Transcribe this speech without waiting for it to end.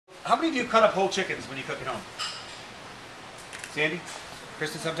how many of you cut up whole chickens when you cook at home? Sandy?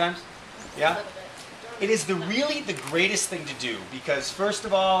 Kristen sometimes? Yeah? It is really the greatest thing to do because first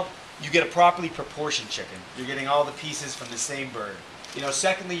of all, you get a properly proportioned chicken. You're getting all the pieces from the same bird. You know,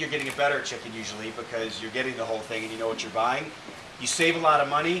 secondly, you're getting a better chicken usually because you're getting the whole thing and you know what you're buying. You save a lot of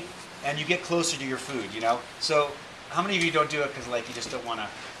money and you get closer to your food, you know? So how many of you don't do it because like you just don't want to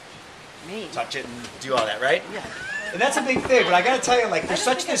touch it and do all that, right? Yeah. And that's a big thing, but I gotta tell you, like, there's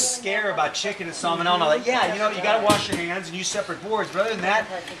such this scare about chicken and salmonella and all that. Yeah, you know, you gotta wash your hands and use separate boards, but other than that,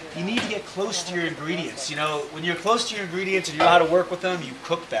 you need to get close to your ingredients. You know, when you're close to your ingredients and you know how to work with them, you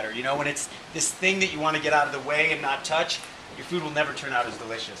cook better. You know, when it's this thing that you want to get out of the way and not touch, your food will never turn out as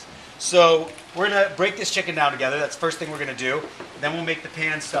delicious. So we're gonna break this chicken down together. That's the first thing we're gonna do. Then we'll make the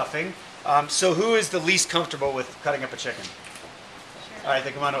pan stuffing. So who is the least comfortable with cutting up a chicken? All right,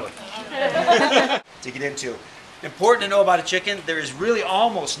 then come on over. Take it into. Important to know about a chicken, there is really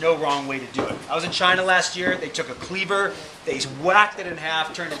almost no wrong way to do it. I was in China last year. They took a cleaver, they whacked it in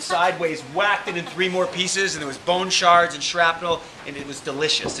half, turned it sideways, whacked it in 3 more pieces, and there was bone shards and shrapnel, and it was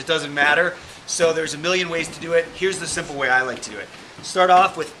delicious. It doesn't matter. So there's a million ways to do it. Here's the simple way I like to do it. Start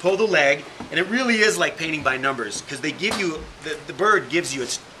off with pull the leg, and it really is like painting by numbers because they give you, the bird gives you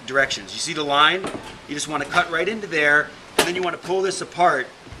its directions. You see the line? You just want to cut right into there, and then you want to pull this apart.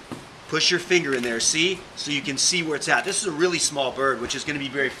 Push your finger in there, see? So you can see where it's at. This is a really small bird, which is going to be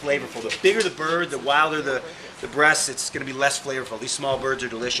very flavorful. The bigger the bird, the wilder the breasts, it's going to be less flavorful. These small birds are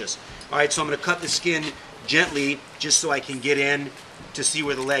delicious. All right, so I'm going to cut the skin gently just so I can get in to see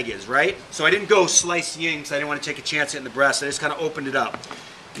where the leg is, right? So I didn't go slicing in because I didn't want to take a chance hitting the breast. I just kind of opened it up.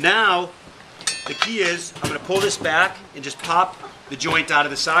 Now, the key is I'm going to pull this back and just pop the joint out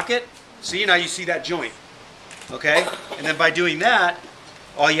of the socket. See, now you see that joint, okay? And then by doing that,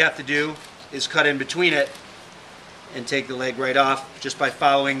 all you have to do is cut in between it and take the leg right off just by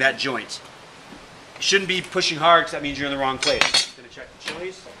following that joint. You shouldn't be pushing hard because that means you're in the wrong place. I'm going to check the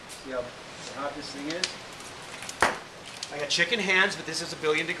chilies, see how hot this thing is. I got chicken hands, but this is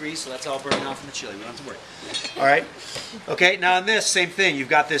 1,000,000,000 degrees, so that's all burning off from the chili. We don't have to worry. All right. Okay, now on this, same thing. You've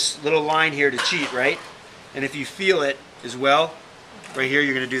got this little line here to cheat, right? And if you feel it as well, right here,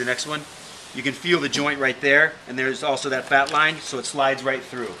 you're going to do the next one. You can feel the joint right there, and there's also that fat line, so it slides right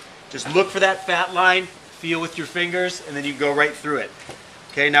through. Just look for that fat line, feel with your fingers, and then you go right through it.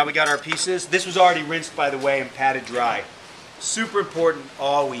 Okay, now we got our pieces. This was already rinsed, by the way, and patted dry. Super important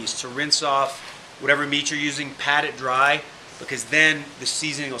always to rinse off whatever meat you're using, pat it dry, because then the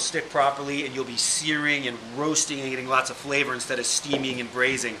seasoning will stick properly and you'll be searing and roasting and getting lots of flavor instead of steaming and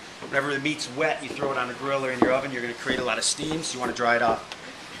braising. Whenever the meat's wet, you throw it on a grill or in your oven, you're going to create a lot of steam, so you want to dry it off.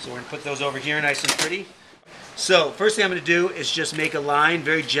 So we're going to put those over here nice and pretty. So first thing I'm going to do is just make a line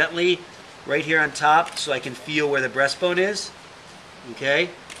very gently right here on top so I can feel where the breastbone is. Okay?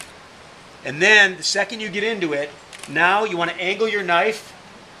 And then the second you get into it, now you want to angle your knife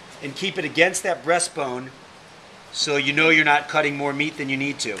and keep it against that breastbone so you know you're not cutting more meat than you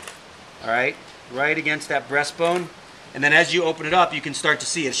need to. All right? Right against that breastbone. And then as you open it up, you can start to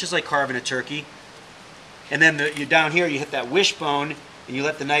see it. It's just like carving a turkey. And then you down here, you hit that wishbone and you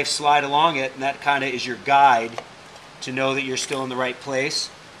let the knife slide along it, and that kind of is your guide to know that you're still in the right place.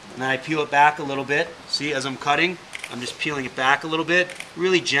 And then I peel it back a little bit. See, as I'm cutting, I'm just peeling it back a little bit,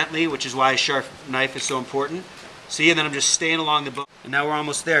 really gently, which is why a sharp knife is so important. See, and then I'm just staying along the bone. And now we're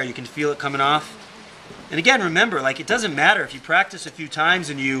almost there. You can feel it coming off. And again, remember, like, it doesn't matter if you practice a few times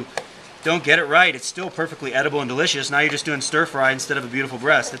and you don't get it right. It's still perfectly edible and delicious. Now you're just doing stir fry instead of a beautiful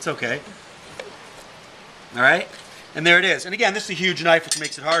breast. It's okay. All right? And there it is. And again, this is a huge knife, which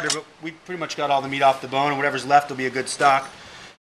makes it harder, but we pretty much got all the meat off the bone, and whatever's left will be a good stock.